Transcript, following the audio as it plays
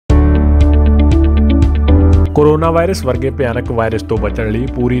Corona virus वर्गे भयानक virus तो बचण लई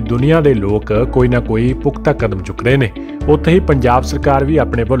पूरी दुनिया के लोग कोई ना कोई पुख्ता कदम चुक रहे हैं। उत्थे ही पंजाब सरकार भी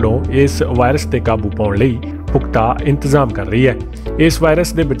अपने वल्लों इस वायरस ते काबू पाउण लई पुख्ता इंतजाम कर रही है। इस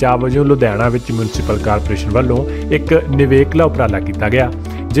वायरस के बचाव वजों लुधियाना विच म्यूनसिपल कारपोरेशन वल्लों एक निवेकला उपराला किया गया,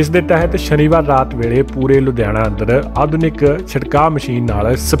 जिस दे तहत शनिवार रात वेले पूरे लुधियाना अंदर आधुनिक छिड़काव मशीन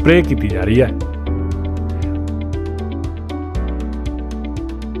नाल स्प्रे की जा रही है।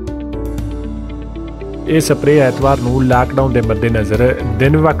 यह स्प्रे एतवार नूं लॉकडाउन के मद्देनज़र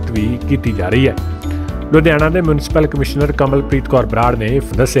दिन वक्त भी की जा रही है। लुधियाना के म्यूनसिपल कमिश्नर कमलप्रीत कौर बराड़ ने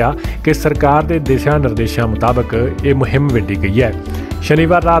दस्सिया कि सरकार के दिशा निर्देशों मुताबक ये मुहिम विढ़ी गई है।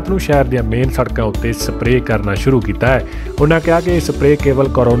 शनिवार रात को शहर दी मेन सड़कों उत्ते स्प्रे करना शुरू किया है। उन्होंने कहा कि यह स्प्रे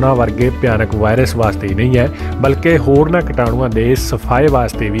केवल कोरोना वर्गे भयानक वायरस वास्ते ही नहीं है, बल्कि होरना कीटाणुओं के सफाए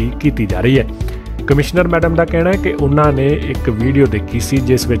वास्ते भी की जा रही है। कमिश्नर मैडम का कहना है कि उन्होंने एक वीडियो देखी सी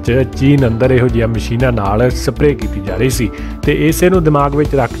जिस विच चीन अंदर इहो जिहियां मशीनां नाल स्प्रे की जा रही सी ते इसे नूं दिमाग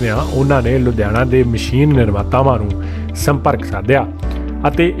विच रखदिआं उन्होंने लुधियाना के मशीन निर्मातावां नूं संपर्क साधिया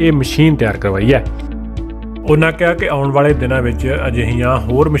अते ये मशीन तैयार करवाई है। उन्होंने कहा कि आने वाले दिनों में अजिहियां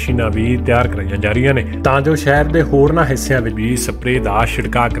होर मशीनां भी तैयार कराईयां जा रही ने तां जो शहर के होरना हिस्सों में भी स्प्रे का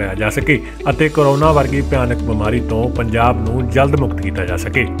छिड़काव कराया जा सके अते कोरोना वर्गी भयानक बीमारी तो पंजाब नूं जल्द मुक्त किया जा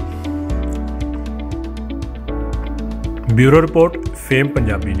सके। Bureau report fame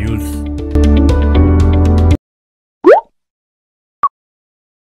Punjabi news.